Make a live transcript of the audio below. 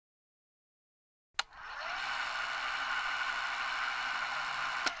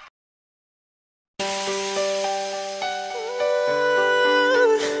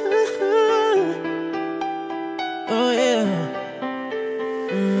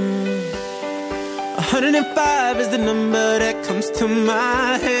105 is the number that comes to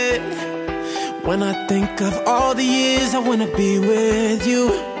my head when I think of all the years I wanna be with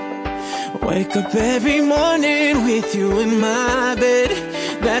you. Wake up every morning with you in my bed.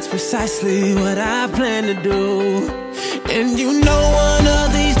 That's precisely what I plan to do. And you know one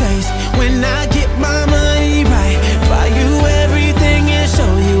of these days, when I get my money right, buy you everything and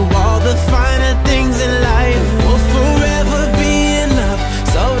show you all the finer things in life. Will forever be enough,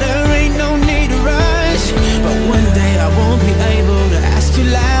 so there ain't no need to rush. But one day I won't be able to ask you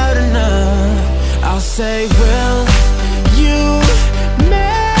loud enough. I'll say, will you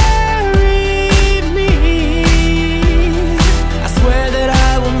marry me? I swear that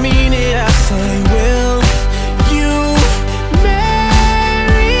I will mean it. I say, will you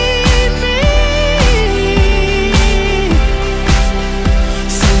marry me?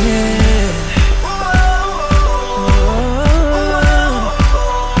 Sing it.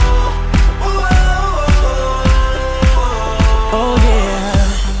 Oh yeah.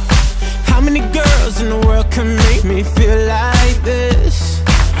 How many girls in the world can make me feel like this?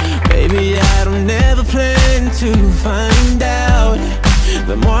 Baby, I don't ever plan to find out.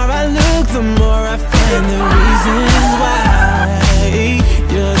 The more I look, the more I find the reasons why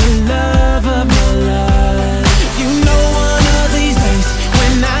you're the love of my life. You know one of these days,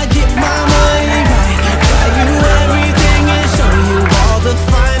 when I get my money right, buy you everything and show you all the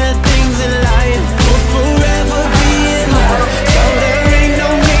finer things in life. Will forever be enough, so there ain't no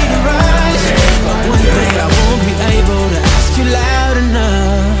need to rush. But one day I won't be able to ask you loud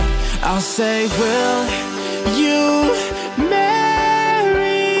enough. I'll say, will you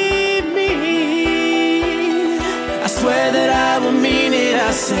marry me? I swear that I will mean it.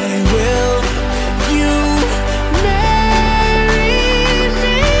 I say, will you marry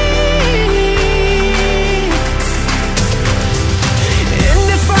me? And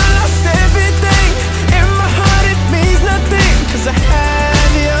if I lost everything in my heart, it means nothing, 'cause I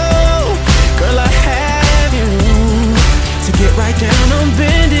have you. Girl, I have you. To get right down on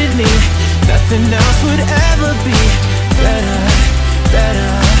bended knee, nothing else would ever be better,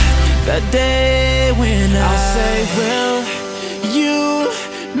 better. The day when I'll say, will you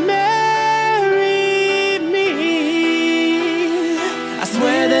marry me? I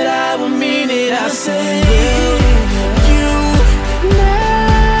swear that I will mean it. I'll say, will you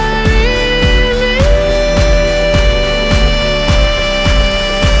marry me?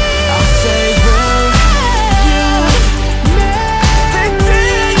 I'll say, will you marry me?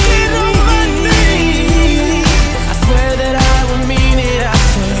 Taking on my knees, I swear that I will mean it. I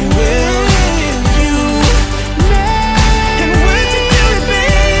say, will you marry? And would you do it,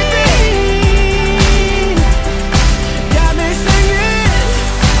 baby? Got me singing,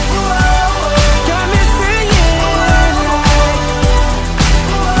 got me singing.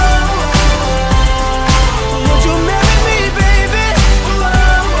 Would you marry me, baby?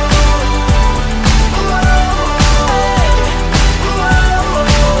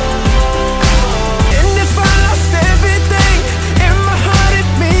 And if I lost everything in my heart, it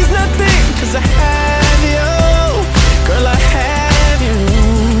means nothing, 'cause I have you. Girl, I have you.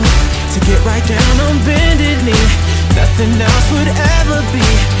 To get right down on bended knee, nothing else would ever be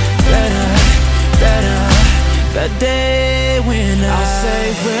better, better. The day when I'll say,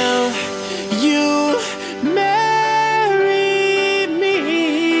 will you marry me?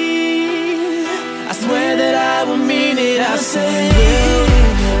 I swear that I will mean it. I'll say, will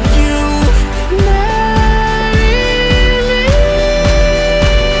you marry me?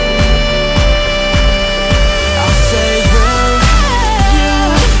 I'll say, will you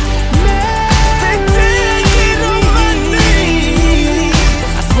marry? Taking on my knees,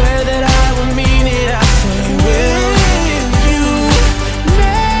 I swear that I will mean it. I say, will you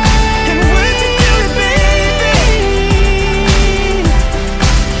marry? And would you do it, baby?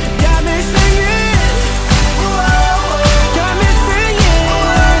 Got me singing, got me singing.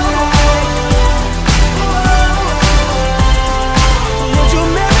 Would you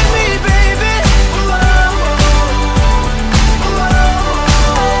marry me, baby?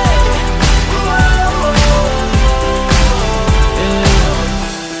 Yeah.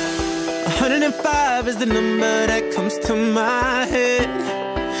 105 is the number that comes to my head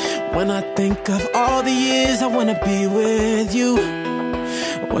when I think of all the years I wanna be with you.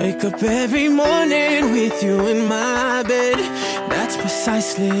 Wake up every morning with you in my bed. That's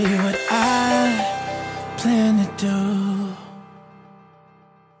precisely what I plan to do.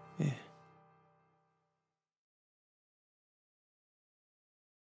 Yeah.